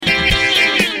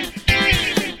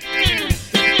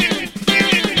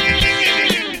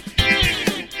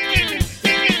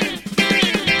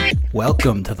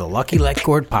Welcome to the Lucky Let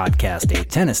Court Podcast, a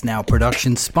Tennis Now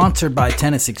production sponsored by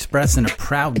Tennis Express and a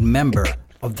proud member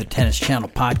of the Tennis Channel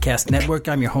Podcast Network.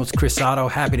 I'm your host, Chris Otto.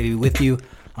 Happy to be with you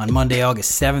on Monday,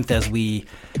 August 7th, as we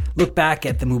look back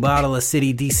at the Mubadala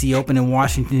City DC Open in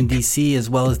Washington, D.C.,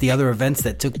 as well as the other events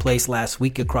that took place last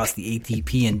week across the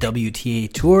ATP and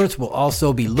WTA tours. We'll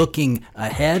also be looking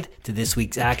ahead to this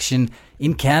week's action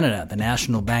in Canada, the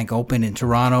National Bank Open in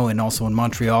Toronto and also in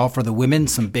Montreal for the women.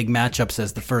 Some big matchups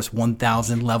as the first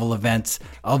 1,000 level events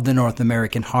of the North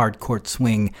American hard court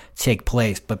swing take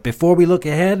place. But before we look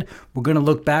ahead, we're going to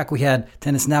look back. We had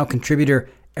Tennis Now contributor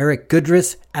Erik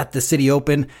Gudris at the City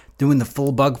Open doing the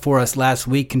full bug for us last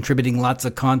week, contributing lots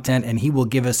of content, and he will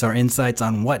give us our insights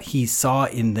on what he saw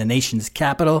in the nation's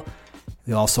capital.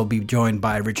 We'll also be joined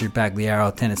by Richard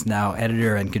Pagliaro, Tennis Now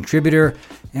editor and contributor,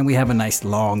 and we have a nice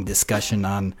long discussion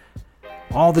on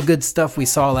all the good stuff we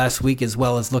saw last week, as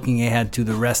well as looking ahead to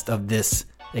the rest of this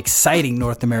exciting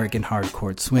North American hard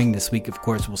court swing. This week, of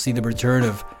course, we'll see the return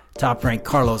of top-ranked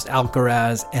Carlos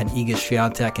Alcaraz and Iga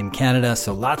Swiatek in Canada,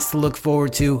 so lots to look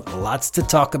forward to, lots to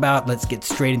talk about. Let's get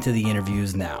straight into the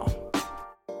interviews now.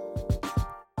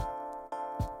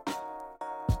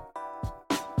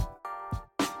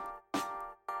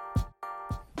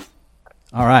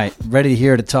 All right, ready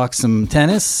here to talk some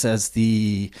tennis as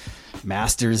the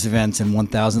Masters events and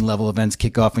 1,000 level events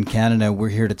kick off in Canada. We're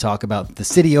here to talk about the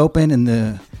City Open and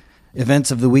the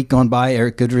events of the week gone by.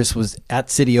 Erik Gudris was at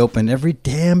City Open every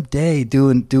damn day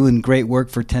doing great work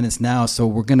for Tennis Now. So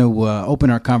we're going to open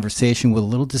our conversation with a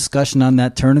little discussion on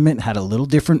that tournament. Had a little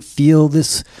different feel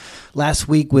this last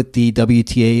week with the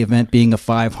WTA event being a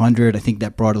 500. I think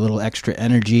that brought a little extra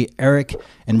energy. Erik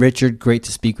and Richard, great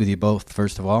to speak with you both,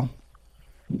 first of all.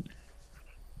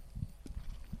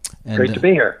 And, great to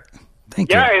be here.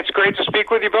 Thank you. Yeah, it's great to speak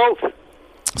with you both.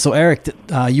 So, Erik,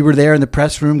 you were there in the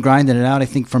press room grinding it out, I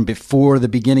think, from before the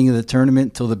beginning of the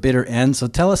tournament till the bitter end. So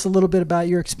tell us a little bit about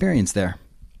your experience there.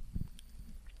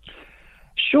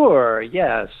 Sure,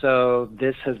 yeah. So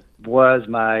this was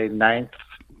my ninth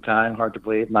time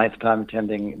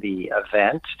attending the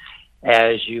event.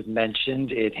 As you've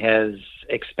mentioned, it has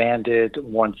expanded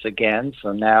once again.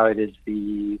 So now it is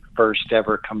the first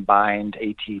ever combined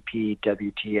ATP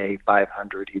WTA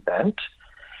 500 event.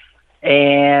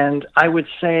 And I would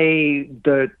say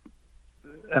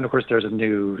and of course there's a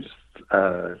new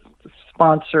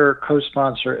co-sponsor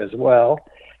as well.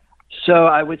 So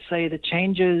I would say the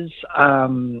changes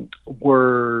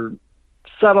were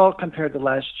subtle compared to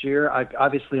last year.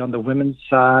 Obviously on the women's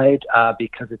side,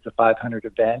 because it's a 500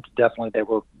 event, definitely there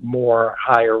were more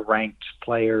higher ranked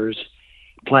players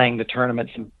playing the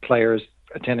tournaments and players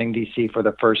attending DC for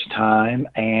the first time.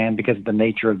 And because of the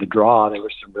nature of the draw, there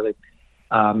were some really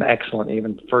excellent,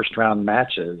 even first-round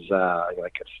matches,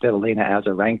 like Svitolina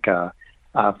Azarenka,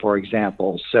 for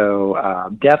example. So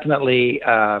definitely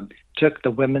took the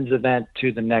women's event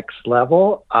to the next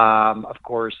level. Of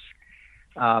course,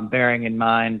 bearing in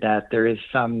mind that there's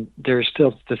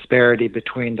still disparity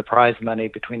between the prize money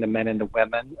between the men and the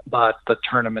women, but the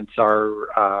tournaments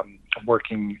are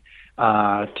working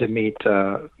to meet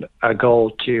a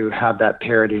goal to have that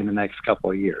parity in the next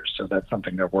couple of years. So that's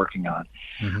something they're working on.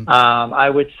 Mm-hmm. I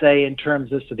would say in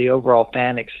terms of the overall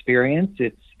fan experience,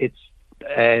 it's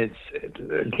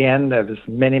again, there was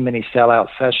many sellout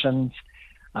sessions.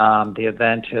 The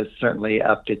event has certainly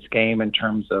upped its game in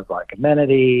terms of like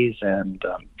amenities and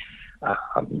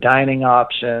dining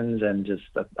options and just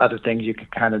the other things you can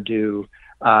kind of do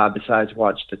besides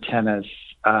watch the tennis.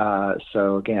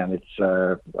 So again, it's,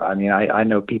 I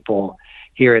know people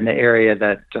here in the area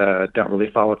that don't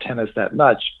really follow tennis that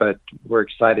much, but we're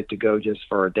excited to go just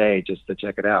for a day just to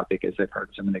check it out because they've heard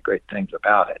so many great things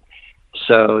about it.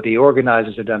 So the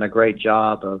organizers have done a great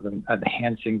job of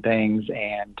enhancing things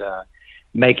and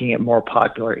making it more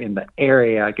popular in the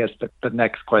area. I guess the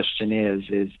next question is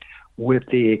with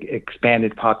the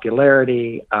expanded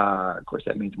popularity, of course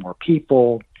that means more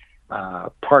people.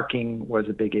 Parking was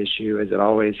a big issue, as it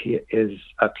always is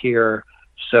up here.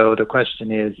 So the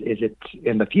question is it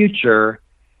in the future,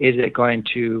 is it going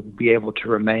to be able to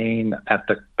remain at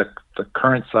the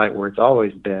current site where it's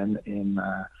always been in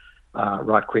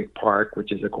Rock Creek Park,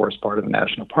 which is, of course, part of the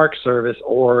National Park Service,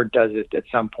 or does it at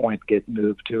some point get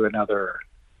moved to another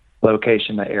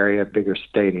location, the area, bigger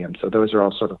stadium? So those are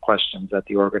all sort of questions that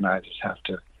the organizers have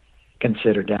to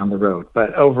consider down the road.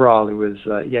 But overall, it was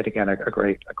yet again a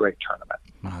great tournament.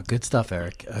 Good stuff,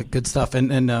 Erik. Good stuff.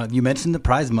 And you mentioned the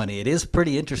prize money. It is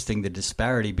pretty interesting, the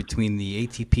disparity between the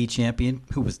ATP champion,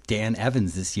 who was Dan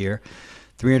Evans this year,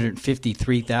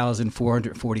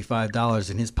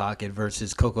 $353,445 in his pocket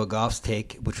versus Coco Gauff's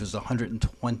take, which was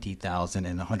 $120,000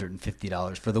 and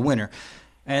 $150 for the winner.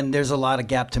 And there's a lot of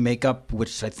gap to make up,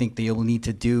 which I think they will need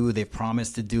to do. They've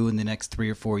promised to do in the next 3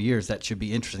 or 4 years. That should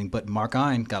be interesting. But Mark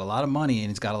Ine got a lot of money and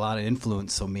he's got a lot of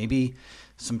influence, so maybe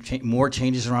some more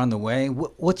changes are on the way.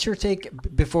 What's your take,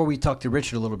 before we talk to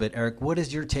Richard a little bit, Erik, what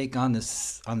is your take on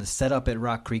this, on the setup at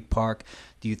Rock Creek Park?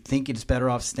 Do you think it's better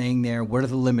off staying there? What are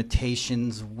the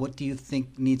limitations? What do you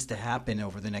think needs to happen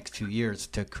over the next few years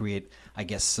to create, I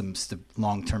guess, some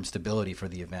long-term stability for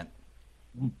the event?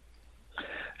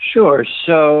 Sure.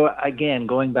 So again,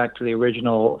 going back to the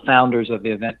original founders of the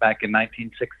event back in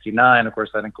 1969, of course,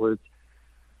 that includes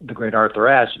the great Arthur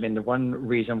Ashe. I mean, the one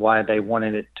reason why they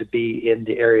wanted it to be in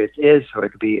the area is so it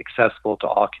could be accessible to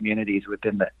all communities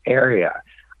within the area.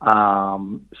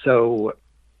 So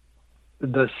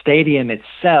the stadium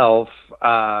itself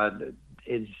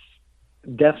is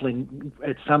definitely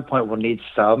at some point will need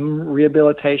some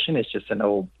rehabilitation. It's just an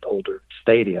older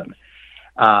stadium.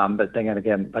 But then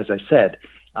again, as I said,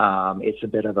 it's a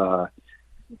bit of a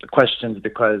questions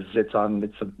because it's on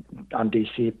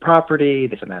DC property.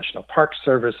 There's a National Park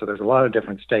Service, so there's a lot of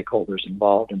different stakeholders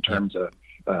involved in terms of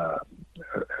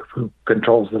who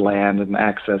controls the land and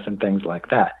access and things like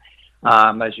that.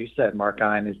 As you said, Mark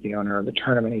Ine is the owner of the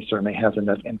tournament. He certainly has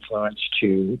enough influence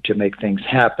to make things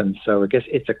happen. So I guess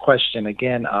it's a question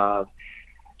again of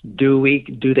do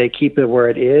they keep it where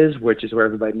it is, which is where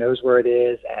everybody knows where it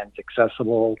is and it's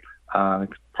accessible,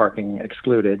 parking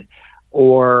excluded,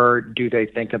 or do they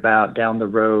think about down the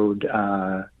road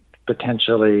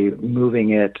potentially moving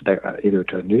it either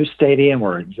to a new stadium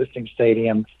or an existing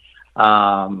stadium?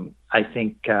 I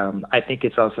think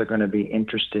it's also going to be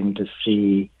interesting to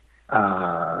see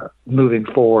moving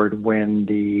forward when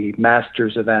the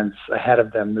Masters events ahead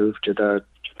of them move to the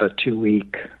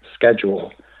 2-week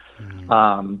schedule,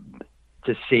 to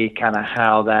see kind of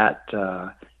how that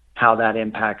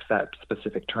impacts that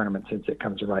specific tournament since it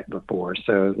comes right before.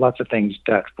 So lots of things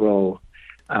that will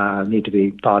need to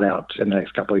be thought out in the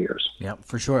next couple of years. Yeah,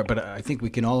 for sure. But I think we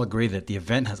can all agree that the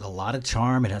event has a lot of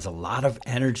charm. It has a lot of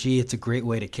energy. It's a great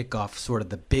way to kick off sort of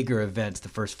the bigger events, the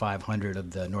first 500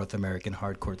 of the North American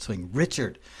hardcourt swing.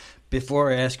 Richard, before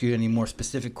I ask you any more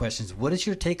specific questions, what is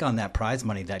your take on that prize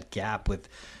money, that gap with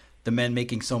the men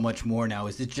making so much more now?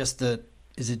 Is it just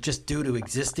due to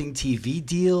existing TV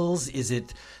deals?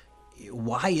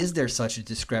 Why is there such a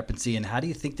discrepancy, and how do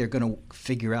you think they're going to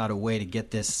figure out a way to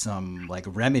get this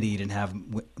remedied and have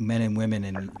men and women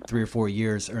in 3 or 4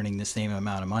 years earning the same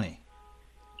amount of money?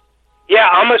 Yeah,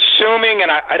 I'm assuming,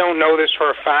 and I don't know this for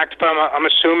a fact, but I'm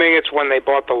assuming it's when they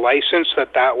bought the license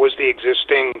that was the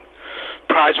existing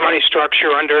prize money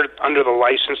structure under the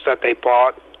license that they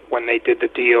bought when they did the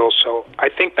deal. So I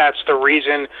think that's the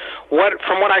reason.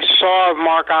 From what I saw of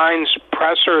Mark Ine's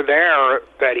presser there,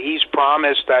 that he's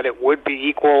promised that it would be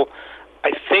equal.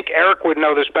 I think Erik would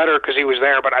know this better because he was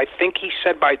there, but I think he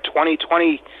said by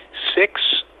 2026.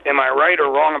 Am I right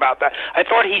or wrong about that? I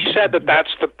thought he said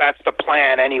that's the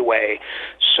plan anyway.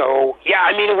 So yeah,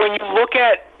 I mean, when you look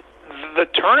at the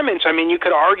tournaments, I mean, you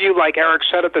could argue, like Erik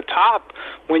said at the top,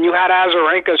 when you had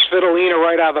Azarenka Svitolina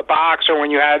right out of the box, or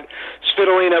when you had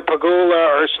Svitolina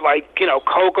Pegula, or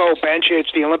Coco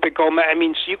Bencic, the Olympic gold medal. I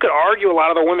mean, so you could argue a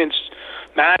lot of the women's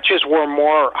matches were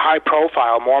more high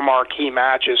profile, more marquee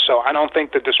matches. So I don't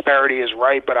think the disparity is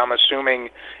right, but I'm assuming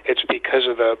it's because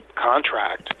of the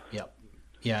contract. Yep.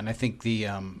 Yeah, and I think the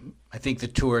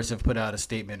tours have put out a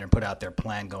statement and put out their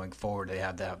plan going forward. They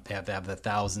have to have the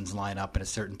thousands line up in a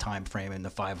certain time frame, and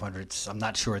the 500s. I'm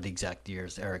not sure the exact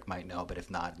years. Erik might know, but if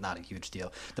not a huge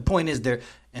deal. The point is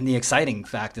and the exciting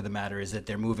fact of the matter is that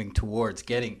they're moving towards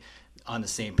getting on the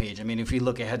same page. I mean, if we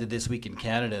look ahead to this week in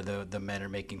Canada, the men are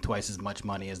making twice as much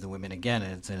money as the women again,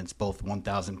 and it's both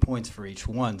 1,000 points for each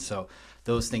one. So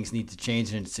those things need to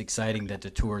change, and it's exciting that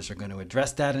the tours are going to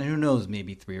address that. And who knows,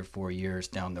 maybe 3 or 4 years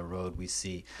down the road, we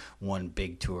see one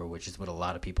big tour, which is what a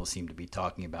lot of people seem to be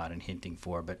talking about and hinting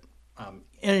for. But in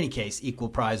any case, equal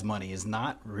prize money is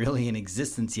not really in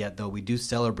existence yet, though we do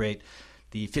celebrate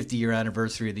the 50-year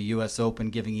anniversary of the U.S. Open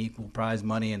giving equal prize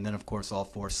money, and then, of course, all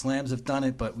 4 slams have done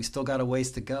it, but we still got a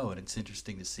ways to go, and it's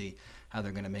interesting to see how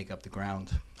they're going to make up the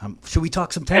ground. Should we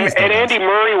talk some tennis? And Andy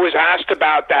Murray was asked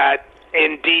about that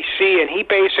in D.C., and he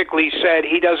basically said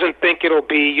he doesn't think it'll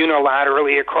be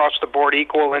unilaterally across the board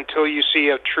equal until you see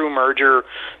a true merger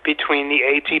between the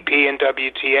ATP and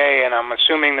WTA, and I'm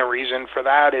assuming the reason for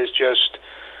that is just,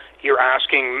 you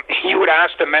would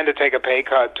ask the men to take a pay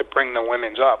cut to bring the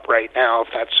women's up right now.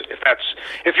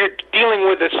 If you're dealing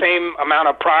with the same amount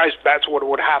of prize, that's what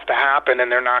would have to happen,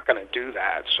 and they're not going to do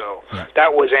that. So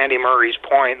That was Andy Murray's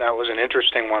point. That was an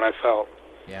interesting one, I felt.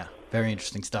 Yeah, very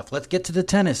interesting stuff. Let's get to the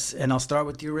tennis, and I'll start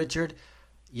with you, Richard.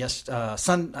 Yes,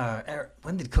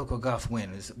 when did Coco Gauff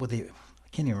win?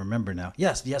 I can't even remember now.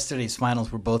 Yes, yesterday's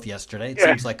finals were both yesterday. It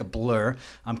seems like a blur.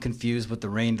 I'm confused with the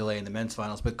rain delay in the men's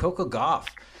finals. But Coco Gauff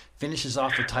finishes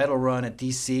off the title run at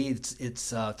D.C.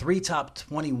 It's 3 top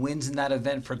 20 wins in that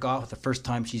event for Gauff. The first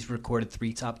time she's recorded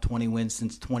 3 top 20 wins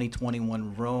since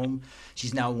 2021 Rome.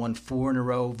 She's now won 4 in a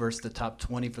row versus the top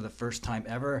 20 for the first time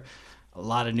ever. A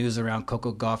lot of news around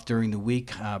Coco Gauff during the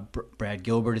week. Brad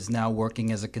Gilbert is now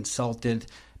working as a consultant.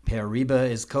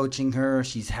 Paribas is coaching her.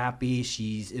 She's happy.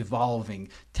 She's evolving.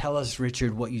 Tell us,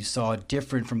 Richard, what you saw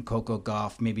different from Coco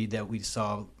Gauff, maybe that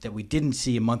we didn't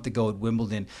see a month ago at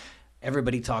Wimbledon.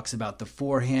 Everybody talks about the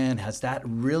forehand. Has that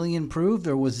really improved,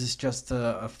 or was this just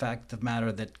a fact of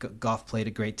matter that Gauff played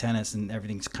a great tennis and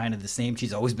everything's kind of the same?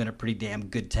 She's always been a pretty damn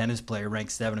good tennis player,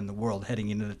 ranked 7 in the world heading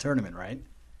into the tournament, right?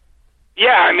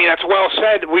 Yeah, I mean, that's well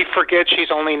said. We forget she's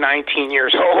only 19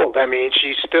 years old. I mean,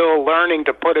 she's still learning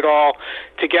to put it all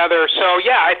together. So,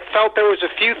 yeah, I felt there was a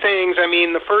few things. I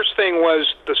mean, the first thing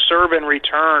was the serve and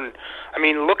return. I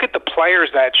mean, look at the players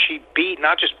that she beat.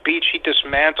 Not just beat, she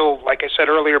dismantled, like I said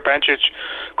earlier, Bencic,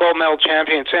 gold medal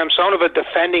champion, Samsonova,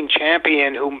 defending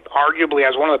champion, who arguably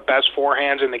has one of the best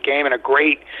forehands in the game and a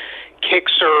great kick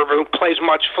server, who plays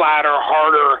much flatter,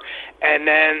 harder. And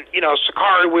then,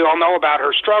 Sakkari, we all know about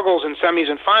her struggles in semis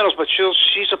and finals, but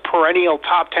she's a perennial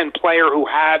top 10 player who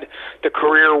had the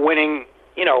career-winning,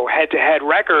 head-to-head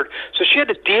record. So she had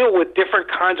to deal with different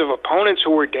kinds of opponents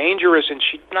who were dangerous, and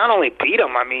she not only beat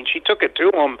them, I mean, she took it to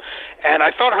them. And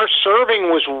I thought her serving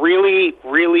was really,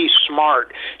 really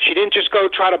smart. She didn't just go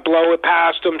try to blow it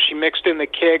past them. She mixed in the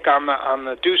kick on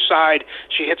the deuce side.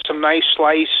 She hit some nice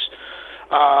slice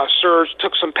serves,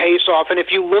 took some pace off. And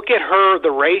if you look at her,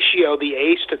 the ratio, the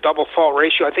ace to double fault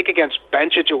ratio, I think against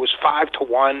Bencic it was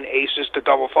 5-1 aces to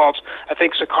double faults. I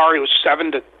think Sakkari was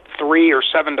 7-3 or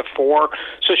 7-4.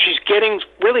 So she's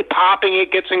really popping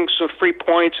it, getting some free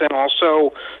points, and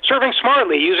also serving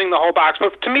smartly, using the whole box.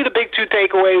 But to me, the big 2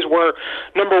 takeaways were,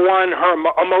 number one, her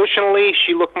emotionally,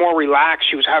 she looked more relaxed.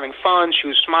 She was having fun. She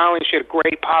was smiling. She had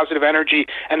great positive energy,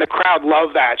 and the crowd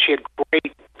loved that. She had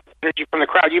great energy from the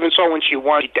crowd. You even saw when she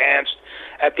won, she danced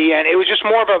at the end. It was just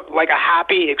more of a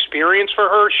happy experience for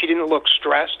her. She didn't look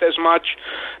stressed as much.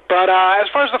 But as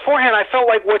far as the forehand, I felt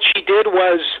like what she did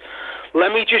was,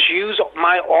 let me just use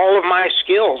all of my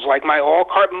skills, like my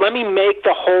all-card. Let me make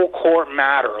the whole court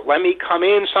matter. Let me come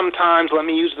in sometimes. Let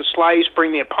me use the slice,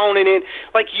 bring the opponent in.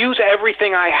 Use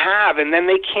everything I have, and then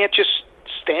they can't just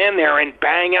stand there and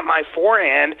bang at my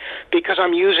forehand because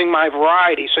I'm using my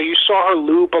variety. So you saw her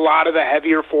loop a lot of the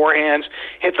heavier forehands,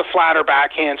 hit the flatter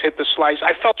backhands, hit the slice.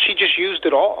 I felt she just used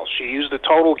it all. She used the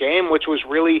total game, which was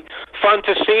really fun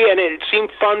to see, and it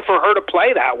seemed fun for her to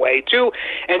play that way too.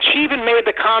 And she even made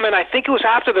the comment, I think it was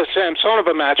after the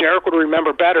Samsonova match, Erik would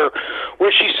remember better,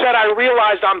 where she said, I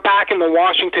realized I'm back in the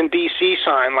Washington, D.C.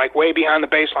 sign, way behind the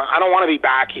baseline. I don't want to be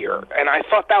back here. And I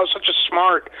thought that was such a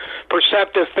smart,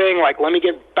 perceptive thing, let me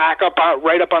get back up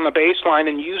right up on the baseline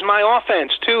and use my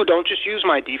offense too. Don't just use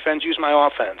my defense, use my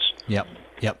offense. Yep.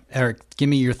 Erik, give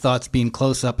me your thoughts being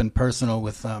close up and personal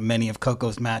with many of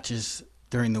Coco's matches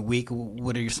during the week.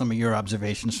 What are some of your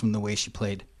observations from the way she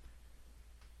played?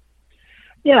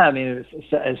 Yeah, I mean,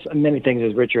 as many things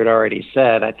as Richard already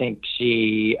said. I think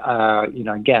she,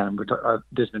 again,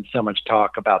 there's been so much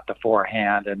talk about the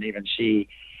forehand, and even she,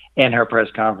 in her press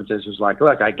conferences, was like,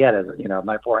 "Look, I get it.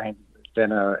 My forehand has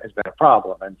been a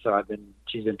problem," and so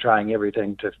she's been trying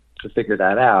everything to figure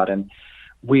that out. And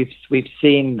we've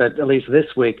seen that, at least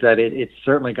this week, that it's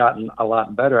certainly gotten a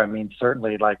lot better. I mean,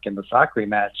 certainly in the Sakkari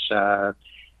match,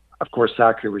 of course,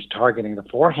 Sakkari was targeting the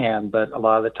forehand, but a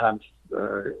lot of the times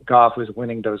Gauff was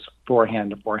winning those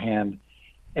forehand-to-forehand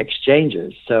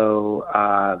exchanges. So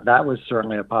that was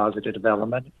certainly a positive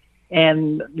development.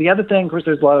 And the other thing, of course,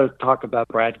 there's a lot of talk about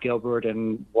Brad Gilbert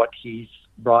and what he's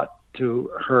brought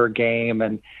to her game.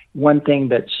 And one thing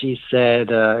that she said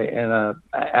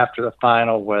after the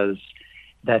final was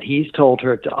that he's told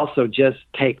her to also just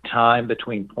take time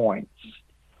between points,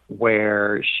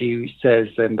 where she says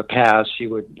in the past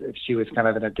if she was kind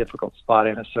of in a difficult spot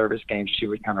in a service game, she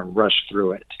would kind of rush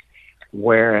through it.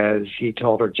 Whereas he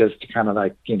told her just to kind of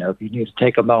if you need to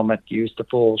take a moment, use the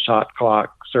full shot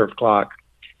clock, serve clock,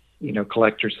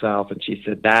 collect yourself. And she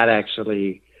said that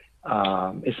actually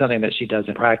is something that she does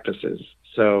in practices.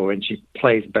 So, and she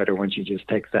plays better when she just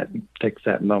takes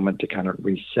that moment to kind of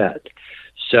reset.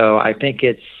 So I think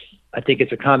it's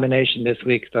a combination this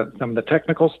week of some of the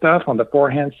technical stuff on the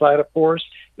forehand side, of course,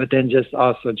 but then just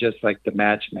like the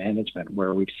match management,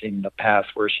 where we've seen in the past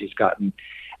where she's gotten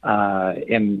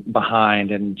in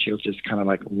behind and she'll just kind of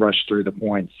like rush through the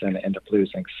points and end up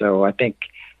losing. So I think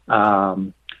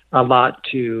a lot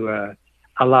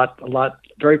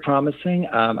very promising.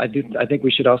 I think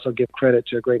we should also give credit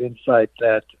to a great insight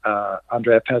that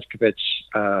Andrea Pescovic,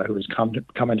 who was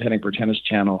commentating for Tennis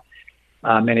Channel,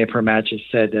 many of her matches,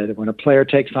 said that when a player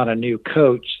takes on a new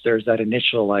coach, there's that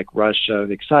initial like rush of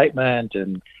excitement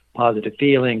and positive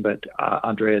feeling, but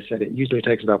Andrea said it usually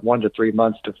takes about 1 to 3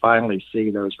 months to finally see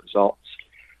those results.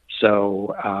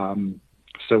 So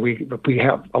we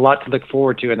have a lot to look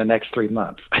forward to in the next 3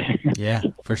 months. Yeah,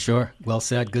 for sure. Well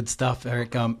said. Good stuff,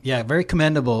 Erik. Very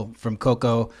commendable from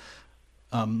Coco.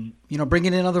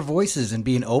 Bringing in other voices and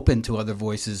being open to other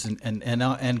voices,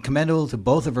 and commendable to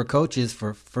both of her coaches.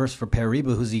 For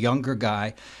Pariba, who's a younger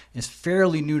guy, is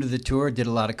fairly new to the tour. Did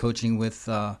a lot of coaching with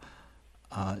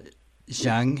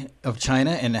Zhang of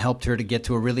China and helped her to get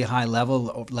to a really high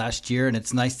level last year. And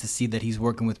it's nice to see that he's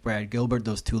working with Brad Gilbert.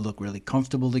 Those two look really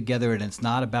comfortable together, and it's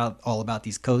not all about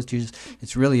these coaches.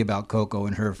 It's really about Coco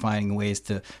and her finding ways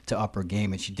to up her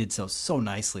game, and she did so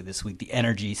nicely this week. The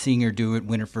energy, seeing her do it,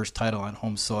 win her first title on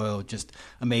home soil, just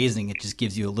amazing. It just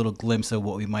gives you a little glimpse of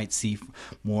what we might see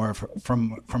more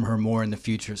from her more in the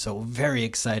future. So very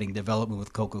exciting development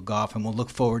with Coco Gauff, and we'll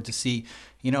look forward to see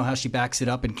how she backs it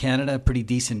up in Canada. Pretty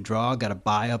decent draw. Got a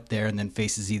bye up there and then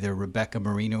faces either Rebecca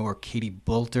Marino or Katie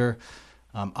Boulter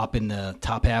up in the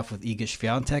top half with Iga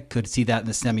Swiatek. Could see that in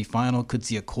the semifinal. Could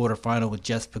see a quarterfinal with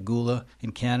Jess Pegula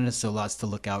in Canada. So lots to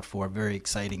look out for. Very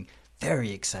exciting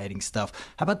stuff.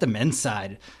 How about the men's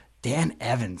side? Dan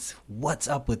Evans, what's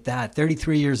up with that?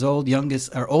 33 years old,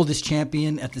 oldest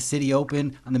champion at the City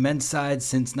Open on the men's side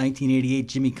since 1988,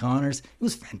 Jimmy Connors. It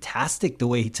was fantastic the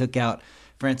way he took out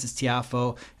Francis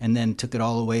Tiafoe and then took it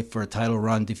all the way for a title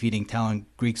run, defeating Talon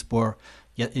Griekspoor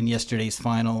in yesterday's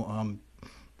final.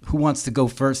 Who wants to go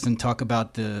first and talk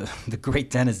about the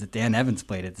great tennis that Dan Evans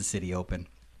played at the City Open?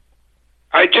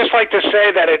 I'd just like to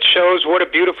say that it shows what a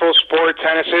beautiful sport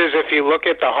tennis is. If you look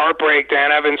at the heartbreak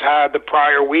Dan Evans had the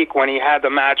prior week when he had the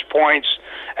match points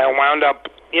and wound up,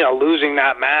 losing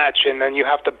that match, and then you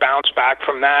have to bounce back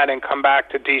from that and come back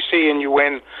to D.C. and you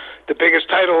win the biggest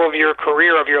title of your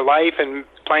career, of your life, and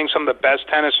playing some of the best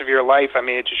tennis of your life. I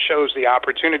mean, it just shows the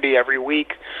opportunity every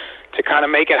week to kind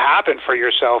of make it happen for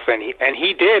yourself, and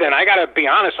he did. And I got to be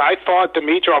honest, I thought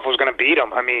Dimitrov was going to beat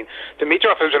him. I mean,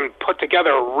 Dimitrov has been put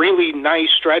together a really nice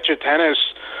stretch of tennis,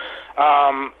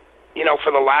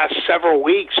 for the last several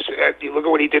weeks. You look at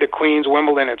what he did at Queens,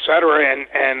 Wimbledon, et cetera,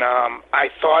 and I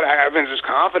thought Evans'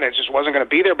 confidence just wasn't going to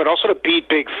be there, but also to beat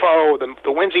Big Foe,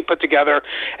 the wins he put together,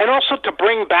 and also to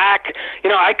bring back,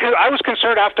 I was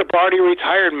concerned after Barty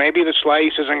retired, maybe the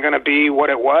slice isn't going to be what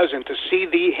it was, and to see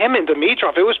him and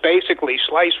Dimitrov, it was basically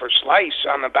slice for slice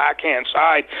on the backhand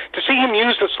side. To see him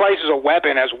use the slice as a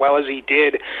weapon as well as he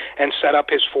did and set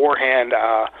up his forehand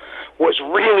was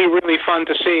really, really fun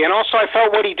to see. And also I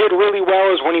felt what he did really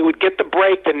well is when he would get the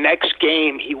break, the next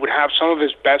game he would have some of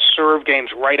his best serve games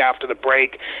right after the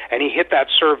break, and he hit that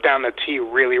serve down the tee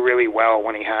really, really well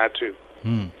when he had to.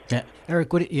 Yeah.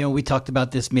 Erik, we talked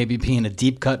about this maybe being a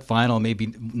deep cut final,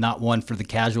 maybe not one for the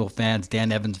casual fans.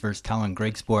 Dan Evans versus Talon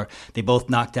Griekspoor. They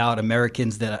both knocked out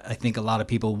Americans that I think a lot of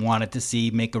people wanted to see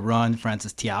make a run.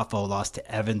 Francis Tiafoe lost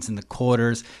to Evans in the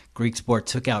quarters. Griekspoor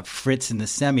took out Fritz in the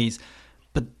semis.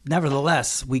 But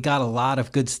nevertheless, we got a lot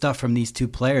of good stuff from these two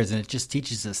players, and it just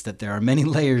teaches us that there are many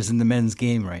layers in the men's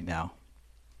game right now.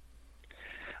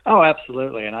 Oh,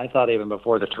 absolutely. And I thought even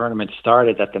before the tournament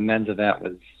started that the men's event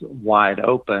was wide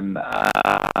open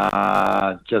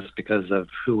just because of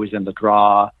who was in the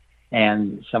draw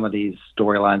and some of these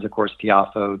storylines. Of course,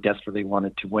 Tiafoe desperately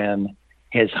wanted to win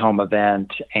his home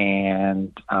event,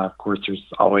 and of course, there's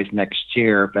always next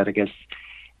year, but I guess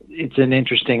it's an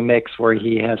interesting mix where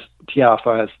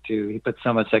Tiafoe he puts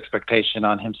so much expectation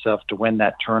on himself to win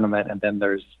that tournament, and then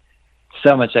there's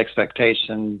so much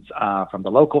expectations from the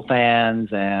local fans,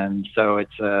 and so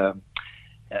it's a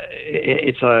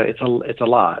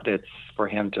lot. It's for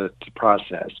him to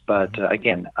process. But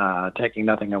again, taking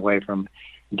nothing away from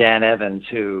Dan Evans,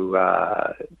 who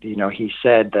he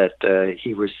said that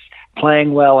he was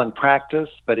playing well in practice,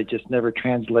 but it just never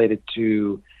translated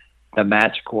to the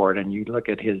match court. And you look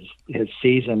at his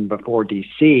season before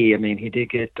DC, I mean, he did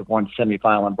get to one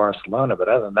semifinal in Barcelona, but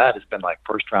other than that, it's been like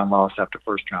first round loss after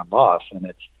first round loss.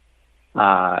 And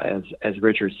as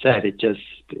Richard said,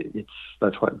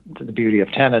 that's what the beauty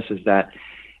of tennis is, that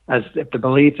as if the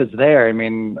belief is there, I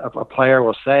mean, a player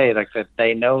will say like that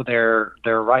they know they're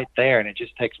right there, and it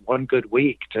just takes one good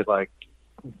week to like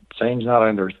change not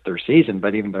only their season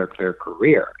but even their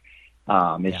career.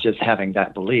 It's just having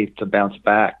that belief to bounce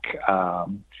back.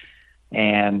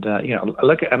 And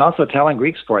also telling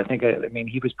Greek sport, I mean,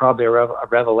 he was probably a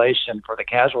revelation for the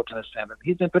casual tennis fan, but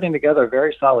he's been putting together a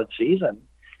very solid season.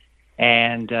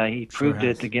 And he proved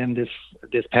it again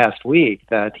this past week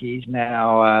that he's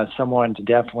now someone to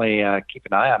definitely keep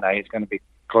an eye on. Now he's going to be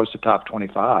close to top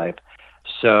 25.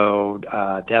 So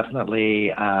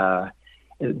definitely,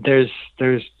 there's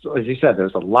as you said,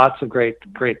 there's lots of great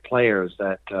players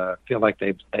that feel like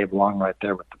they belong right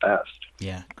there with the best.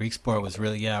 Yeah, Greek sport was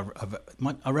really a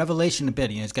revelation a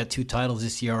bit. He's got 2 titles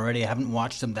this year already. I haven't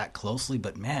watched him that closely,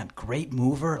 but man, great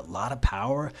mover, a lot of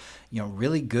power.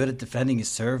 Really good at defending his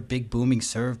serve, big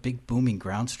booming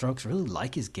ground strokes. Really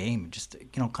like his game. Just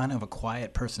kind of a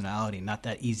quiet personality, not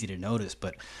that easy to notice.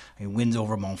 But he wins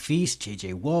over Monfils,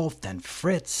 JJ Wolf, then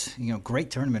Fritz.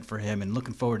 Great tournament for him, and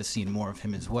looking forward to seeing more of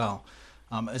him as well.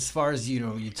 As far as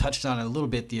you touched on it a little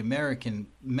bit, the American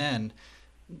men.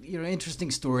 Interesting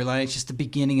storyline. It's just the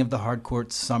beginning of the hard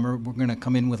court summer. We're going to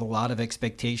come in with a lot of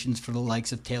expectations for the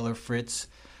likes of Taylor Fritz,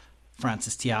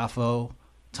 Frances Tiafoe,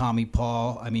 Tommy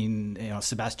Paul. I mean,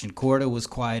 Sebastian Korda was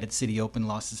quiet at City Open,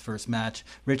 lost his first match.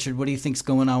 Richard, what do you think's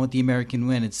going on with the American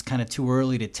win? It's kind of too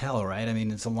early to tell, right? I mean,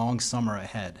 it's a long summer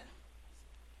ahead.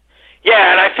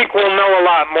 Yeah, and I think we'll know a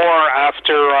lot more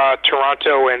after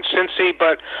Toronto and Cincy.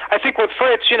 But I think with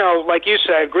Fritz, like you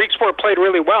said, Greek sport played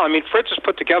really well. I mean, Fritz has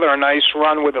put together a nice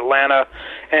run with Atlanta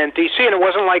and DC, and it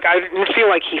wasn't like I didn't feel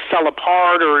like he fell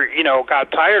apart or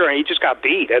got tired, or he just got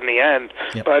beat in the end.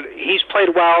 Yep. But he's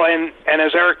played well, and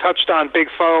as Erik touched on, Big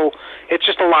Foe, it's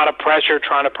just a lot of pressure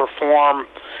trying to perform.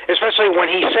 Especially when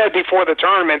he said before the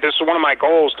tournament, this is one of my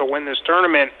goals, to win this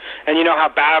tournament, and you know how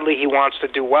badly he wants to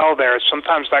do well there.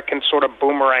 Sometimes that can sort of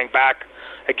boomerang back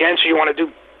against you. You want to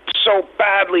do so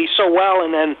badly, so well,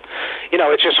 and then,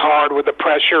 it's just hard with the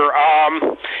pressure.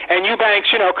 And Eubanks,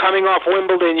 coming off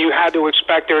Wimbledon, you had to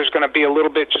expect there's going to be a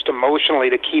little bit just emotionally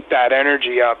to keep that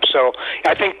energy up. So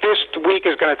I think this week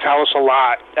is going to tell us a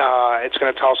lot. It's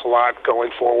going to tell us a lot going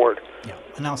forward. Yeah,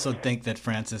 and I also think that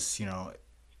Francis,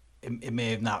 it may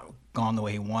have not gone the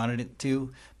way he wanted it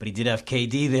to, but he did have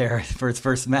KD there for his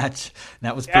first match. And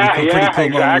that was pretty cool. Pretty cool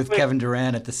moment with Kevin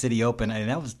Durant at the City Open. I mean,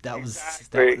 that was and he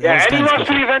lost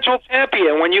to the eventual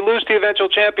champion. When you lose to the eventual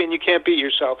champion, you can't beat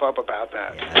yourself up about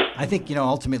that. Yeah. I think,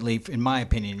 ultimately, in my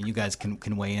opinion, you guys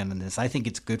can weigh in on this. I think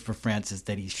it's good for Francis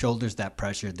that he shoulders that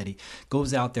pressure, that he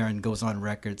goes out there and goes on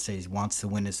record, says he wants to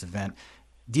win this event.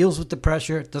 Deals with the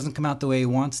pressure, doesn't come out the way he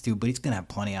wants to, but he's going to have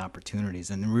plenty of opportunities.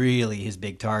 And really, his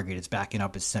big target is backing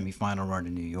up his semifinal run to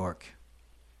New York.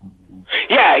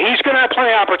 Yeah, he's going to have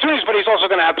plenty of opportunities, but he's also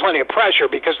going to have plenty of pressure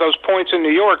because those points in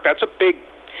New York, that's a big,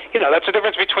 that's the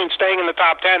difference between staying in the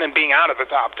top 10 and being out of the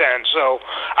top 10. So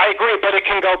I agree, but it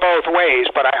can go both ways.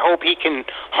 But I hope he can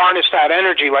harness that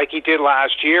energy like he did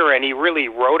last year, and he really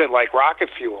rode it like rocket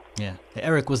fuel. Yeah.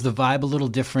 Erik, was the vibe a little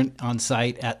different on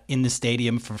site in the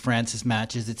stadium for Francis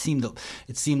matches? It seemed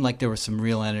like there was some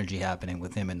real energy happening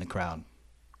with him in the crowd.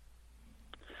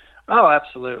 Oh,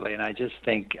 absolutely. And I just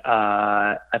think,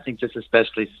 just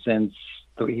especially since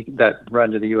that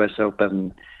run to the U.S.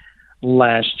 Open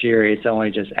last year, it's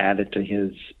only just added to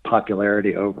his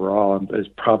popularity overall. And there's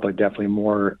probably definitely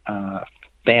more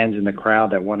fans in the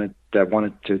crowd that wanted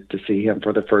to see him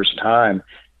for the first time,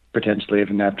 potentially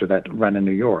even after that run in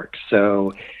New York.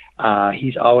 So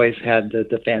he's always had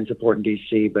the fan support in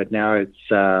DC, but now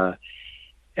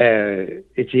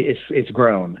it's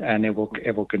grown, and it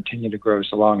will continue to grow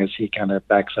so long as he kind of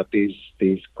backs up these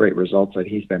great results that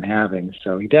he's been having.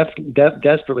 So he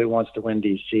desperately wants to win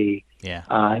DC. Yeah,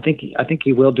 I think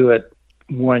he will do it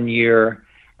one year.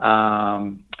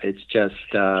 It's just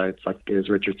it's like, as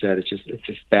Richard said, it's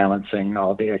just balancing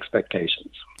all the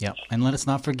expectations. Yeah, and let us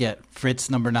not forget Fritz,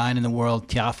 number 9 in the world,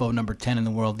 Tiafoe, number 10 in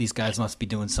the world. These guys must be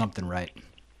doing something right.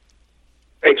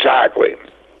 Exactly.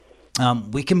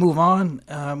 We can move on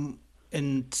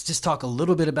and just talk a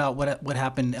little bit about what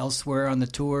happened elsewhere on the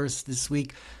tours this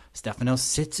week. Stefanos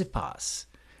Tsitsipas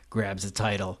grabs a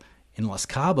title in Los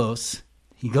Cabos.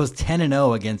 He goes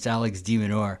 10-0 against Alex de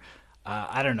Minaur.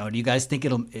 I don't know. Do you guys think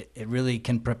it really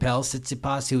can propel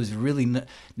Tsitsipas, who's really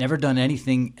never done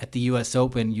anything at the U.S.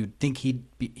 Open? You'd think he'd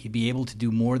be able to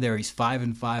do more there. He's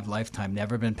 5-5 lifetime,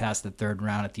 never been past the third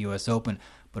round at the U.S. Open,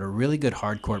 but a really good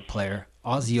hardcourt player,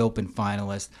 Aussie Open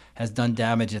finalist, has done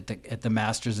damage at the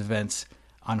Masters events.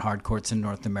 on hard courts in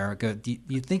North America. Do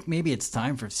you think maybe it's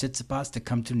time for Tsitsipas to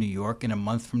come to New York in a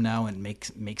month from now and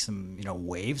make some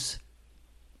waves?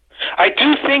 I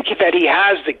do think that he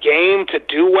has the game to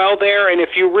do well there, and if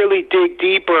you really dig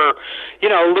deeper,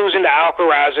 losing to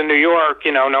Alcaraz in New York,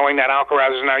 knowing that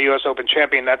Alcaraz is now U.S. Open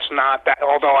champion, that's not that,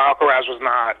 although Alcaraz was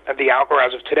not the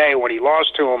Alcaraz of today when he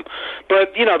lost to him.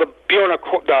 But, the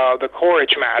the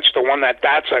Coric match, the one that's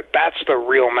the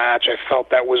real match. I felt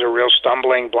that was a real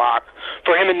stumbling block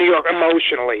for him in New York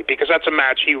emotionally, because that's a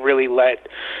match he really let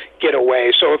get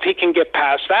away. So if he can get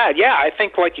past that, I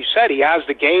think, like you said, he has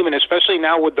the game, and especially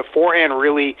now with the forehand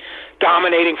really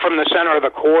dominating from the center of the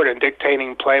court and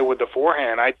dictating play with the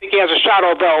forehand, I think he has a shot,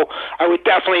 although I would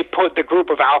definitely put the group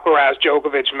of Alcaraz,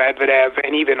 Djokovic, Medvedev,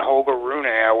 and even Holger Rune,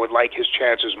 I would like his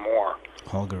chances more.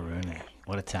 Holger Rune.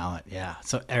 What a talent, yeah.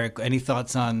 So, Erik, any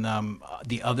thoughts on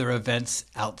the other events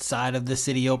outside of the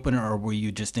City Open, or were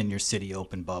you just in your City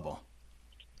Open bubble?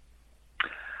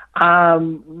 It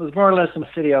was more or less in the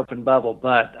City Open bubble,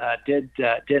 but did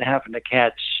happen to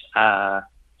catch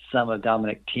some of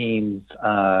Dominic Thiem's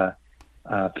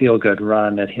feel-good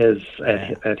run at his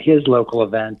local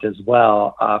event as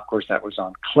well. Of course, that was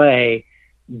on clay,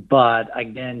 but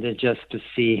again, to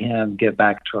see him get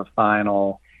back to a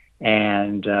final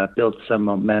and build some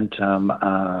momentum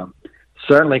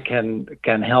certainly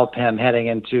can help him heading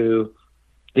into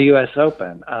the U.S.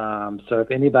 Open. So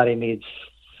if anybody needs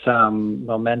some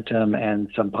momentum and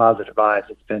some positive vibes,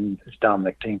 it's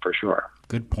Dominic Thiem for sure.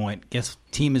 Good point. Guess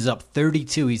Thiem is up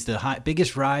 32. He's the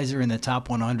biggest riser in the top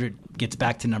 100. Gets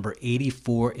back to number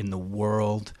 84 in the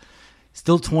world.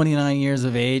 Still 29 years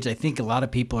of age. I think a lot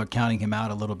of people are counting him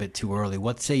out a little bit too early.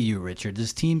 What say you, Richard?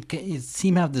 Does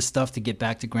Thiem have the stuff to get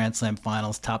back to Grand Slam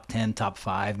finals, top 10, top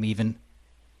 5 even?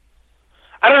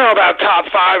 I don't know about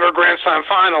top 5 or Grand Slam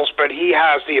finals, but he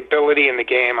has the ability in the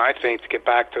game, I think, to get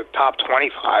back to top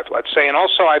 25, let's say. And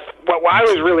also, what I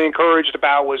was really encouraged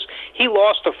about was he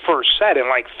lost the first set in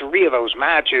like 3 of those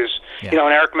matches. And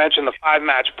Erik mentioned the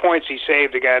 5-match points he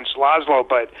saved against Laszlo,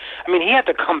 but, he had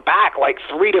to come back like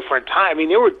 3 different times.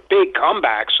 They were big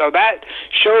comebacks. So that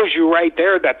shows you right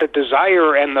there that the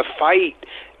desire and the fight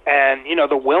and,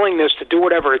 the willingness to do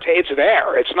whatever it takes, it's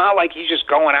there. It's not like he's just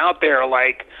going out there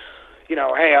like,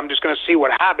 hey, I'm just going to see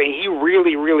what happens. He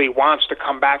really, really wants to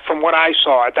come back from what I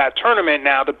saw at that tournament.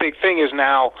 Now, the big thing is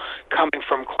now coming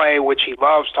from clay, which he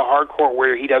loves, to hardcourt,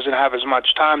 where he doesn't have as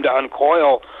much time to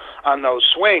uncoil on those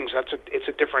swings. It's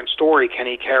a different story. Can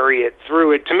he carry it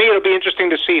through it? To me, it'll be interesting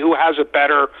to see who has a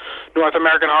better North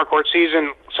American hardcourt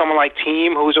season. Someone like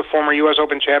Thiem, who's a former U.S.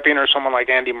 Open champion, or someone like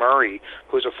Andy Murray,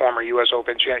 who's a former U.S.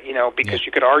 Open champion, because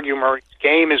you could argue Murray's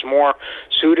game is more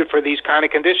suited for these kind of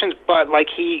conditions. But like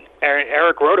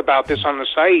Erik wrote about this on the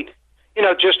site,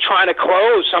 just trying to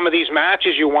close some of these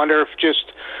matches, you wonder if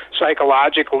just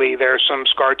psychologically there's some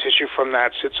scar tissue from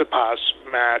that Tsitsipas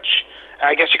match.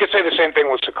 I guess you could say the same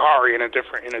thing with Sakari in a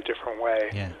different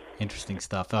way. Yeah, interesting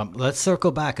stuff. Let's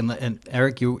circle back, and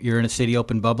Erik, you're in a City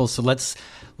Open bubble, so let's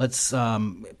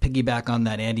piggyback on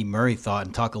that Andy Murray thought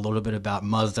and talk a little bit about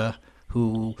Mazda,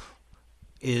 who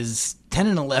is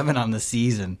 10-11 on the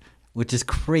season, which is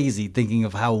crazy thinking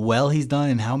of how well he's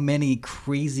done and how many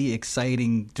crazy,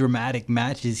 exciting, dramatic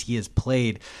matches he has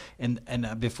played. And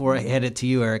before I head it to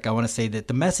you, Erik, I want to say that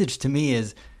the message to me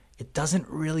is it doesn't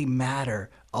really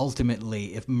matter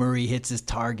ultimately if Murray hits his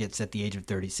targets at the age of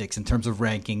 36 in terms of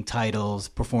ranking, titles,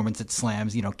 performance at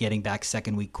slams, you know, getting back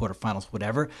second week quarterfinals,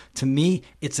 whatever. To me,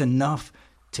 it's enough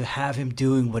to have him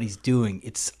doing what he's doing.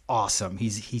 It's awesome.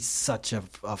 He's such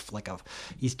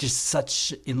he's just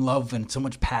such in love and so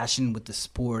much passion with the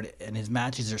sport, and his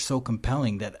matches are so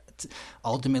compelling that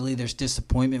ultimately there's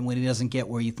disappointment when he doesn't get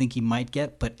where you think he might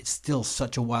get, but it's still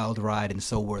such a wild ride and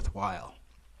so worthwhile.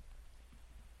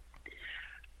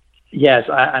 Yes,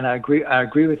 I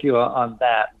agree with you on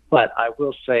that. But I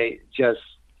will say, just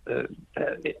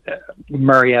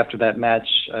Murray after that match,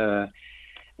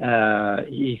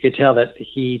 you could tell that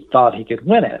he thought he could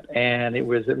win it, and it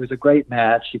was a great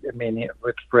match.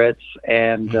 With Fritz,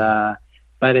 and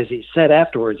but as he said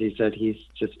afterwards, he said he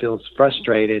just feels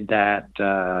frustrated that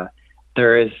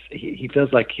he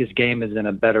feels like his game is in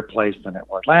a better place than it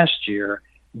was last year.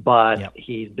 But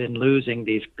he's been losing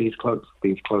these close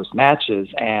matches,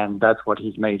 and that's what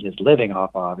he's made his living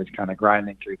off of, is kind of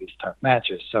grinding through these tough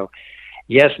matches. So,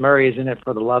 yes, Murray is in it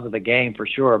for the love of the game for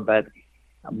sure. But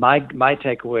my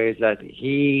takeaway is that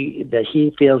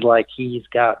he feels like he's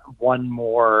got one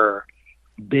more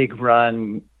big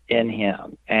run in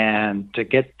him, and to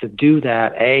do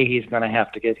that, he's going to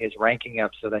have to get his ranking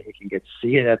up so that he can get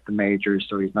seated at the majors,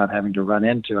 so he's not having to run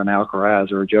into an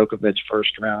Alcaraz or a Djokovic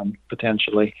first round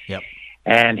potentially. Yep.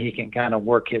 and he can kind of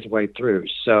work his way through.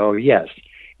 So yes,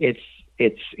 it's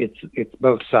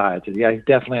both sides. Yeah, he's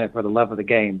definitely in it for the love of the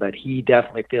game, but he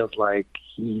definitely feels like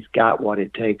he's got what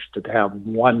it takes to have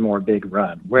one more big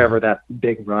run, wherever that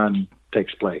big run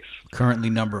takes place. Currently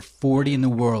number 40 in the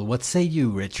world. What say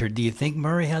you, Richard? Do you think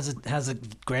Murray has a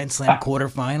Grand Slam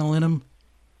quarterfinal in him?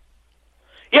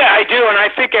 Yeah, I do, and I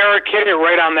think Erik hit it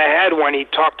right on the head when he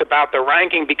talked about the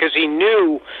ranking, because he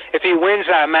knew if he wins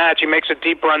that match, he makes a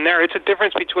deep run there. It's a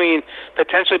difference between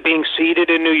potentially being seeded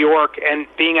in New York and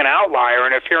being an outlier,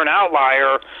 and if you're an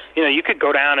outlier, you could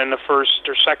go down in the first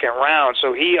or second round,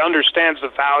 so he understands the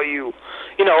value,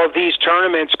 of these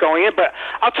tournaments going in. But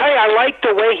I'll tell you, I like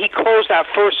the way he closed that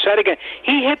first set again.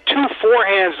 He hit 2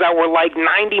 forehands that were like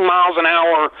 90 miles an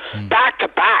hour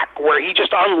back-to-back, where he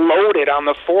just unloaded on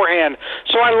the forehand.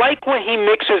 So I like when he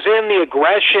mixes in the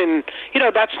aggression.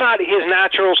 That's not his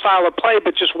natural style of play,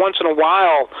 but just once in a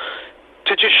while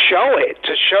to just show it,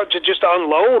 to just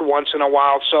unload once in a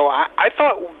while. So I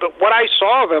thought what I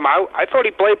saw of him, I thought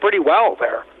he played pretty well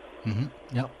there. Mm-hmm.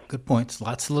 Yep, good points.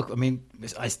 Lots to look. I mean,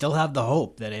 I still have the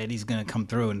hope that Eddie's going to come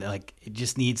through, and it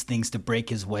just needs things to break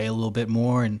his way a little bit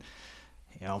more. And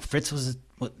Fritz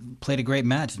played a great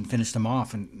match and finished him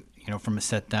off, and from a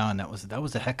set down, that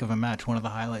was a heck of a match. One of the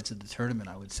highlights of the tournament,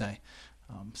 I would say.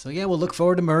 So yeah, we'll look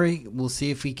forward to Murray. We'll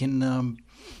see if we can.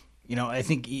 I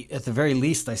think at the very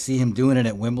least, I see him doing it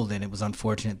at Wimbledon. It was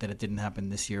unfortunate that it didn't happen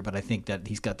this year, but I think that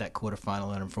he's got that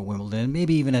quarterfinal in him for Wimbledon, and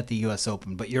maybe even at the U.S.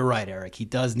 Open. But you're right, Erik. He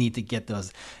does need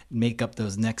to make up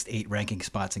those next 8 ranking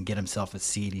spots and get himself a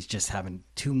seed. He's just having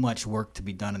too much work to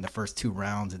be done in the first 2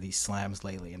 rounds of these slams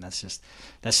lately, and that's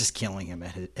just killing him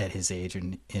at his age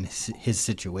and in his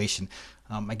situation.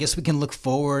 I guess we can look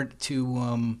forward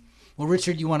to. Well,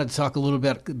 Richard, you wanted to talk a little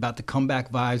bit about the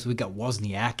comeback vibes. We got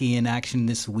Wozniacki in action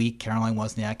this week. Caroline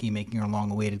Wozniacki making her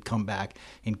long-awaited comeback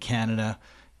in Canada.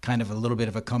 Kind of a little bit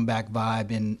of a comeback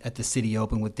vibe at the City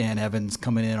Open with Dan Evans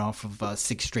coming in off of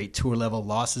 6 straight tour-level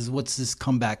losses. What's this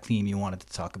comeback theme you wanted to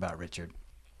talk about, Richard?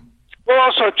 Well,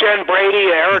 also Jen Brady.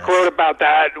 Erik wrote about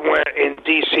that in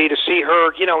D.C. to see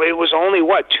her. It was only,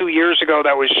 2 years ago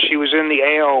she was in the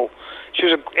AO. She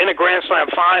was in a Grand Slam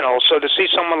final, so to see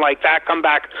someone like that come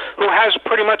back who has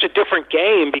pretty much a different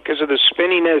game because of the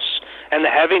spinniness and the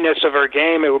heaviness of her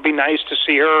game, it would be nice to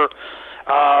see her,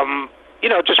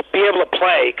 just be able to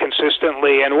play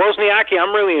consistently. And Wozniacki,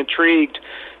 I'm really intrigued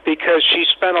because she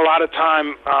spent a lot of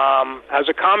time as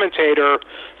a commentator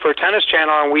for Tennis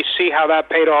Channel, and we see how that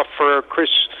paid off for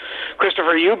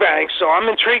Christopher Eubanks. So I'm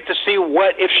intrigued to see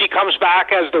if she comes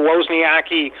back as the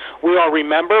Wozniacki we all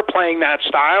remember playing that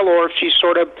style, or if she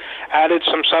sort of added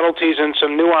some subtleties and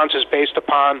some nuances based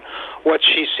upon what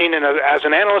she's seen as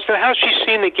an analyst and how she's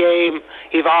seen the game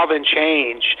evolve and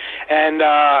change. And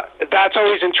that's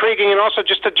always intriguing. And also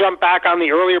just to jump back on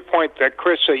the earlier point that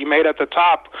Chris, you made at the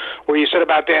top, where you said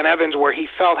about Dan Evans, where he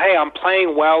felt, hey, I'm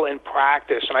playing well in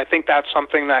practice. And I think that's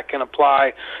something that can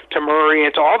apply to Murray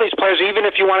and to all these players. Even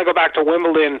if you want to go back to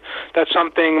Wimbledon, that's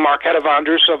something Marketa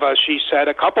Vondrousova, she said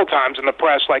a couple times in the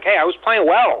press, like, hey, I was playing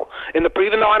well.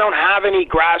 Even though I don't have any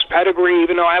grass pedigree,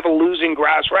 even though I have a losing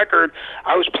grass record,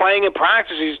 I was playing in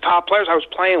practice. These top players, I was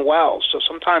playing well. So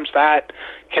sometimes that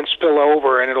can spill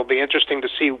over, and it'll be interesting to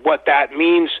see what that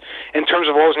means in terms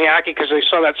of Wozniacki, because I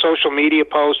saw that social media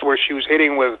post where she was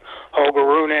hitting with Holger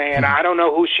Rune, and I don't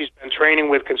know who she's been training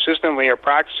with consistently or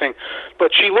practicing,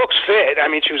 but she looks fit. I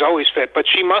mean, she was always fit, but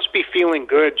she must be feeling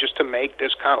good just to make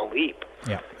this kind of leap.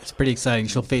 Yeah, it's pretty exciting.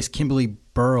 She'll face Kimberly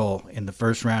Burrell in the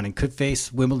first round and could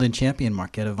face Wimbledon champion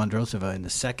Marketa Vondrousova in the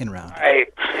second round. Right.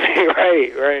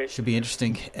 Should be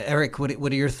interesting. Erik, what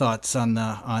are your thoughts on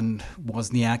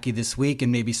Wozniacki this week,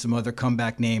 and maybe some other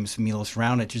comeback names? Milos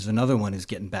Raonic is another one who's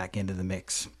getting back into the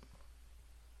mix.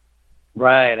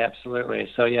 Right, absolutely.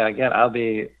 So yeah, again, I'll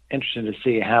be interested to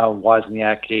see how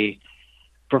Wozniacki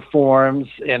performs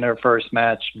in her first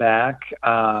match back.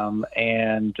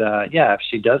 If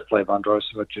she does play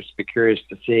Vondrousova, just be curious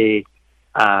to see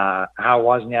how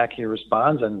Wozniacki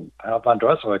responds and how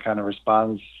Vondrousova kind of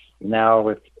responds now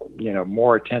with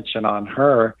more attention on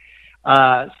her.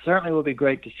 Certainly will be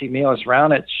great to see Milos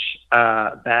Raonic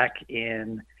back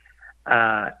in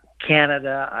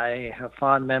Canada. I have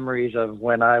fond memories of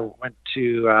when I went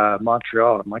to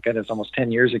Montreal. My goodness, almost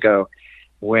 10 years ago,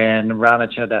 when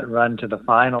Raonic had that run to the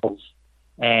finals,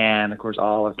 and of course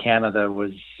all of Canada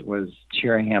was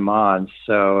cheering him on.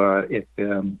 So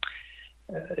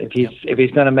if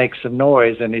he's going to make some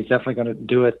noise, and he's definitely going to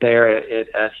do it there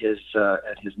at his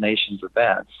nation's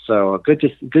event. So good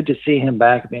to see him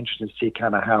back. It'd be interesting to see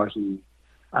kind of how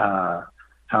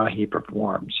how he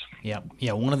performs. Yeah,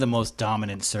 one of the most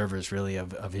dominant servers really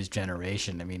of his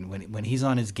generation. I mean, when he's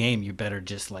on his game, you better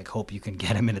just like hope you can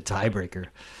get him in a tiebreaker.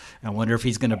 I wonder if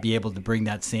he's going to be able to bring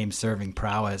that same serving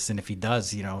prowess, and if he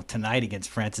does, tonight against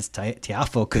Francis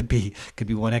Tiafoe could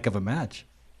be one heck of a match.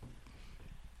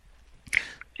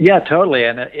 Yeah, totally,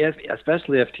 and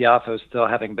especially if Tiafoe's still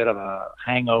having a bit of a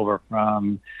hangover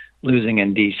from losing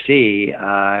in DC,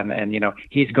 and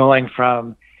he's going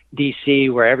from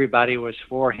DC, where everybody was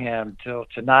for him, till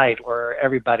tonight, where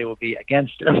everybody will be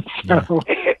against him. So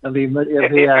it'll be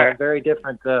a very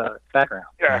different background.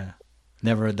 Yeah.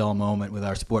 Never a dull moment with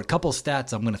our sport. Couple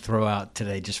stats I'm going to throw out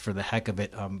today just for the heck of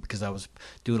it, because I was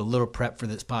doing a little prep for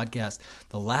this podcast.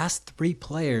 The last 3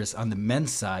 players on the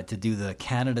men's side to do the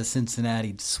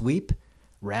Canada-Cincinnati sweep: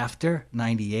 Rafter,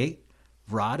 98,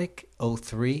 Roddick,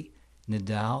 03,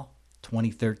 Nadal,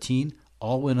 2013,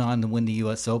 all went on to win the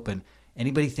U.S. Open.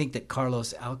 Anybody think that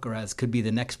Carlos Alcaraz could be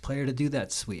the next player to do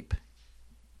that sweep?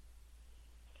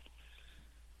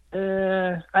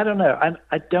 I don't know.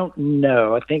 I don't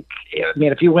know. I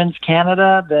mean, if he wins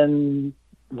Canada, then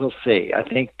we'll see. I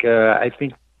think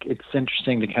it's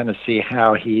interesting to kind of see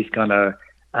how he's gonna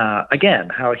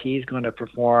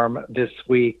perform this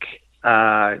week.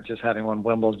 Just having won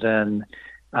Wimbledon,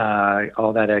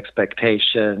 all that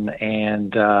expectation,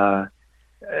 and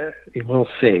we'll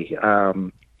see.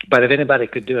 But if anybody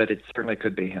could do it, it certainly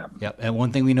could be him. Yep. And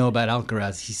one thing we know about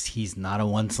Alcaraz, he's not a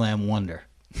one-slam wonder.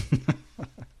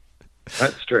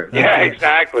 That's true. Yeah,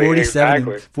 exactly.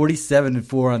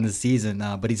 47-4 on the season,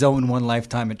 but he's 0-1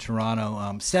 lifetime at Toronto.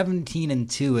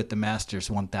 17-2 at the Masters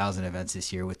 1000 events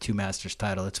this year with 2 Masters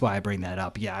title. That's why I bring that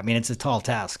up. Yeah, I mean, it's a tall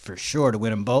task for sure to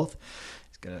win them both.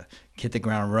 He's going to hit the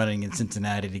ground running in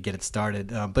Cincinnati to get it started.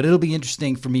 But it'll be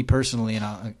interesting for me personally, and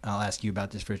I'll ask you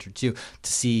about this, Richard, too,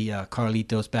 to see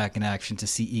Carlitos back in action, to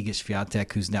see Iga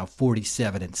Swiatek, who's now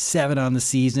 47-7 on the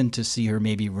season, to see her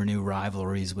maybe renew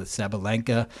rivalries with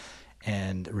Sabalenka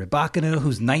and Rybakina,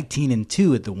 who's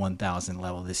 19-2 at the 1,000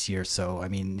 level this year. So, I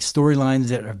mean, storylines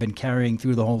that have been carrying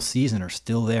through the whole season are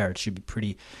still there. It should be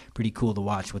pretty cool to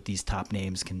watch what these top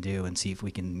names can do and see if we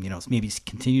can, maybe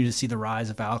continue to see the rise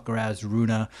of Alcaraz,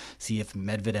 Rune, see if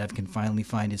Medvedev can finally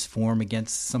find his form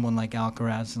against someone like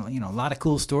Alcaraz. A lot of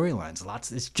cool storylines.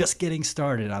 It's just getting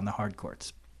started on the hard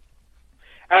courts.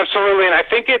 Absolutely, and I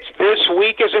think this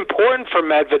week is important for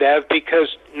Medvedev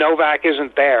because Novak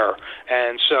isn't there,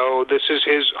 and so this is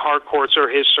his hard courts or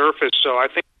his surface. So I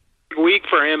think it's a week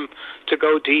for him to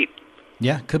go deep.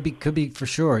 Yeah, could be for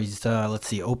sure. He's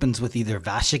opens with either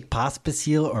Vasek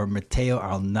Pospisil or Matteo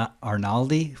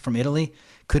Arnaldi from Italy.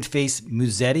 Could face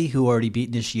Musetti, who already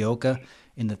beat Nishioka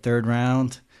in the 3rd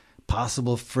round.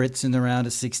 Possible Fritz in the round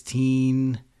of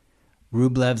 16.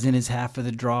 Rublev's in his half of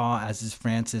the draw, as is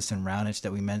Francis and Raonic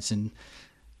that we mentioned.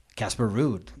 Casper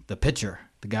Ruud, the pitcher,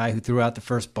 the guy who threw out the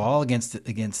first ball against for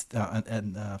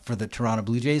the Toronto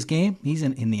Blue Jays game. He's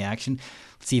in the action.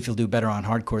 Let's see if he'll do better on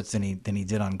hard courts than he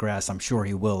did on grass. I'm sure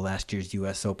he will. Last year's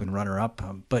U.S. Open runner-up.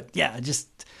 But yeah,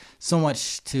 just so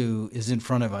much is in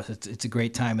front of us. It's a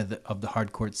great time of the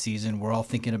hard court season. We're all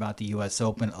thinking about the U.S.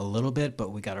 Open a little bit,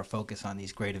 but we got to focus on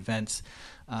these great events.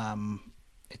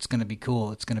 It's going to be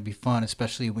cool. It's going to be fun,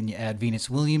 especially when you add Venus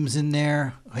Williams in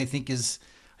there. I think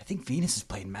Venus is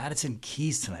playing Madison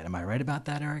Keys tonight. Am I right about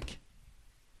that, Erik?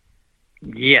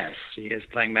 Yes, she is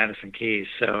playing Madison Keys.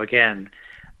 So again,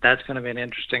 that's going to be an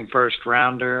interesting first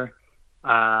rounder,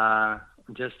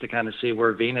 just to kind of see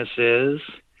where Venus is,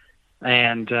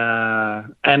 and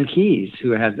Keys,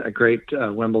 who had a great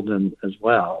Wimbledon as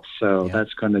well. So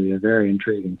that's going to be a very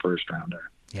intriguing first rounder.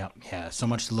 Yeah, so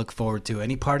much to look forward to.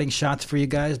 Any parting shots for you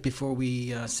guys before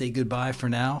we say goodbye for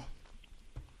now?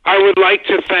 I would like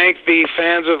to thank the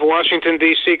fans of Washington,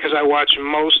 D.C., because I watched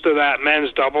most of that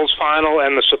men's doubles final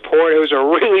and the support. It was a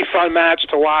really fun match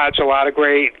to watch, a lot of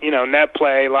great, net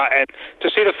play. And to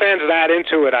see the fans that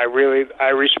into it, I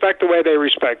respect the way they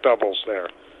respect doubles there.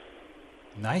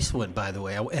 Nice one, by the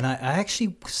way. And I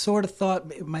actually sort of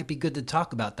thought it might be good to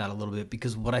talk about that a little bit,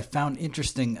 because what I found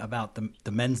interesting about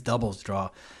the men's doubles draw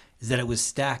is that it was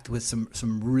stacked with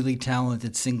some really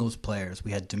talented singles players.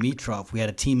 We had Dimitrov. We had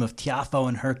a team of Tiafoe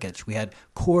and Hurkacz. We had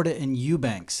Korda and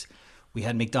Eubanks. We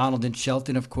had McDonald and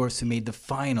Shelton, of course, who made the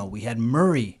final. We had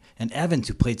Murray and Evans,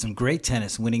 who played some great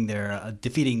tennis,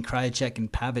 defeating Krajicek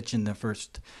and Pavic in the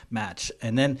first match.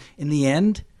 And then in the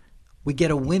end, we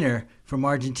get a winner from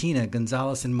Argentina,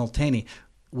 Gonzalez and Molteni,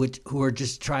 who are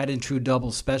just tried and true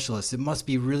doubles specialists. It must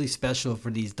be really special for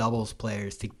these doubles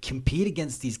players to compete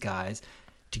against these guys,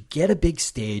 to get a big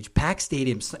stage, packed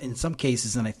stadiums in some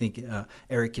cases, and I think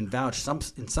Erik can vouch,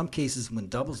 in some cases when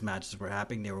doubles matches were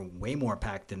happening, they were way more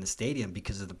packed in the stadium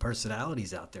because of the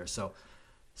personalities out there. So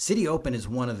City Open is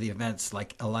one of the events,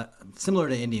 like a lot similar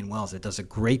to Indian Wells. It does a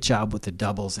great job with the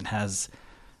doubles and has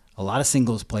a lot of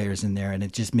singles players in there, and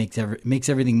it just makes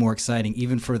everything more exciting,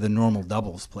 even for the normal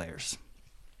doubles players.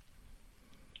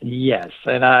 Yes,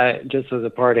 and I just as a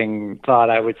parting thought,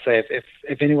 I would say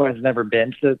if anyone's never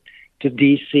been to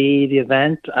DC, the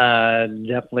event,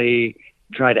 definitely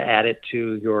try to add it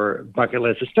to your bucket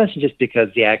list, especially just because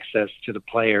the access to the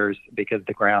players, because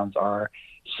the grounds are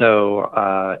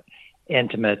so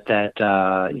intimate that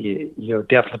you'll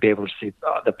definitely be able to see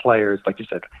the players, like you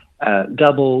said,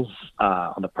 doubles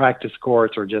on the practice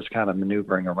courts or just kind of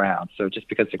maneuvering around. So just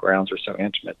because the grounds are so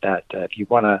intimate that if you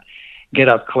want to get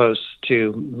up close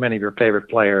to many of your favorite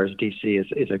players, DC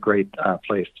is a great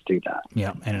place to do that.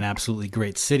 Yeah, and an absolutely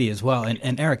great city as well.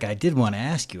 And Erik, I did want to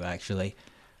ask you, actually,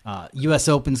 U.S.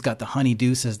 Open's got the Honey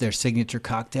Deuce as their signature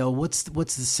cocktail. What's the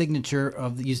signature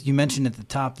of you mentioned at the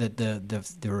top that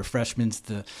the refreshments,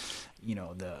 the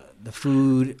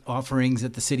food offerings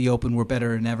at the City Open were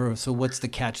better than ever. So what's the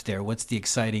catch there? What's the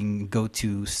exciting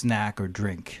go-to snack or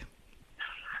drink?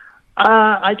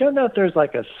 I don't know if there's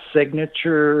like a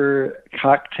signature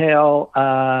cocktail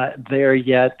there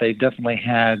yet. They definitely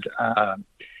had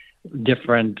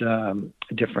different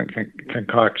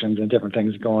concoctions and different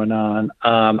things going on.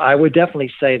 I would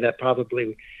definitely say that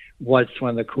probably what's one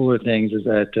of the cooler things is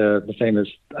that the famous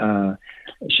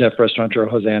chef restaurateur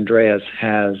Jose Andres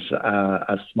has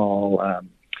a small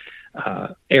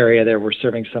area there. We're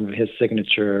serving some of his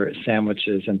signature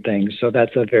sandwiches and things. So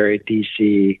that's a very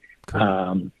DC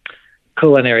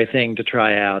culinary thing to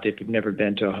try out if you've never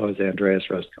been to a Jose Andres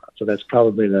restaurant. So that's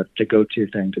probably the go-to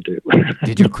thing to do.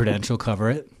 Did your credential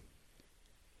cover it?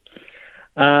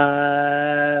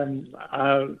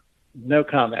 No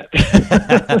comment.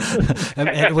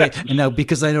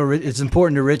 Because I know it's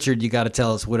important to Richard. You got to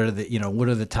tell us what are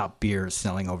the top beers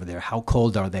selling over there? How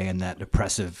cold are they in that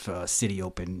oppressive City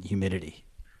Open humidity?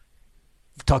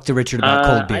 Talk to Richard about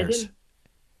cold beers.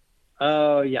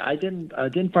 I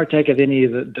didn't partake of any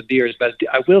of the beers, but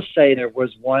I will say there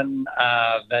was one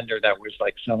vendor that was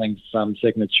like selling some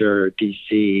signature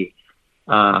DC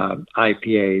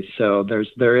IPAs. So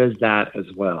there is that as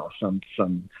well. Some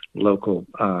local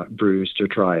brews to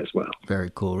try as well.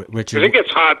 Very cool, Richard. It gets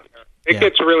hot. It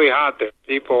gets really hot there.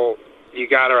 People, you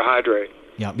gotta hydrate.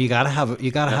 Yeah, you gotta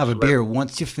have a beer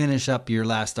once you finish up your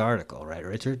last article, right,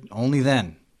 Richard? Only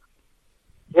then.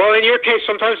 Well, in your case,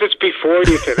 sometimes it's before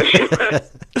you finish.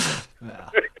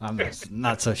 Well, I'm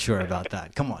not so sure about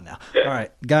that. Come on now. All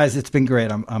right, guys, it's been great.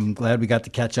 I'm glad we got to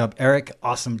catch up. Erik,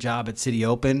 awesome job at City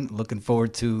Open. Looking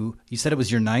forward to. You said it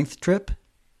was your 9th trip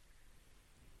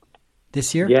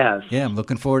this year? Yes. Yeah, I'm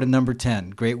looking forward to number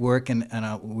 10. Great work, and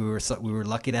we were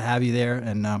lucky to have you there.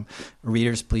 And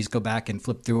readers, please go back and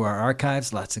flip through our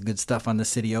archives. Lots of good stuff on the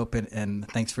City Open. And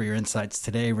thanks for your insights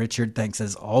today, Richard. Thanks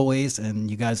as always. And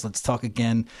you guys, let's talk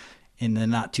again in the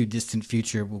not too distant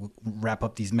future. We'll wrap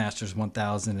up these Masters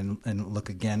 1000 and look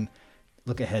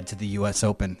ahead to the U.S.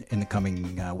 Open in the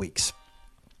coming weeks.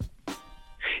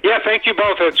 Yeah, thank you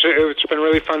both. It's been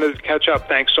really fun to catch up.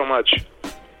 Thanks so much.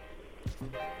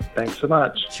 Thanks so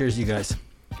much. Cheers, you guys.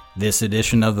 This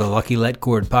edition of the Lucky Let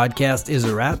Cord podcast is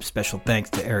a wrap. Special thanks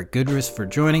to Erik Gudris for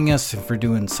joining us and for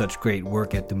doing such great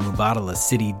work at the Mubadala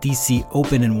City DC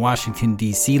Open in Washington,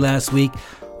 D.C. last week.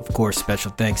 Of course,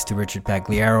 special thanks to Richard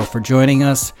Pagliaro for joining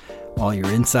us. All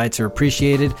your insights are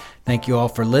appreciated. Thank you all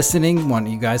for listening. Want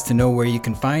you guys to know where you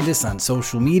can find us on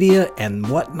social media and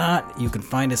whatnot. You can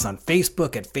find us on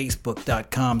Facebook at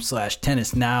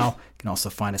facebook.com/tennisnow. You can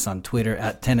also find us on Twitter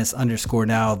at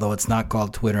tennis_now, although it's not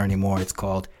called Twitter anymore. It's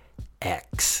called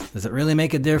X. Does it really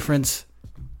make a difference?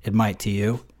 It might to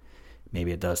you.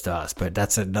 Maybe it does to us, but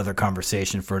that's another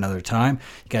conversation for another time.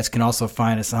 You guys can also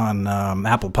find us on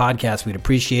Apple Podcasts. We'd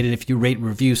appreciate it if you rate,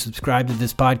 review, subscribe to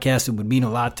this podcast. It would mean a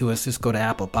lot to us. Just go to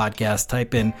Apple Podcasts,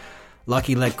 type in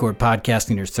Lucky Let Cord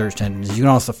Podcast in your search engines. You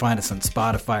can also find us on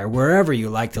Spotify or wherever you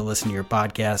like to listen to your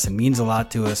podcasts. It means a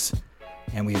lot to us,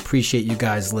 and we appreciate you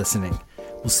guys listening.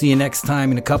 We'll see you next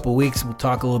time in a couple weeks. We'll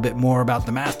talk a little bit more about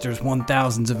the Masters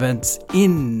 1000 events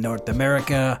in North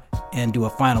America and do a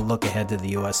final look ahead to the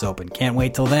U.S. Open. Can't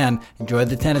wait till then. Enjoy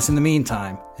the tennis in the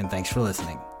meantime, and thanks for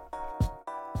listening.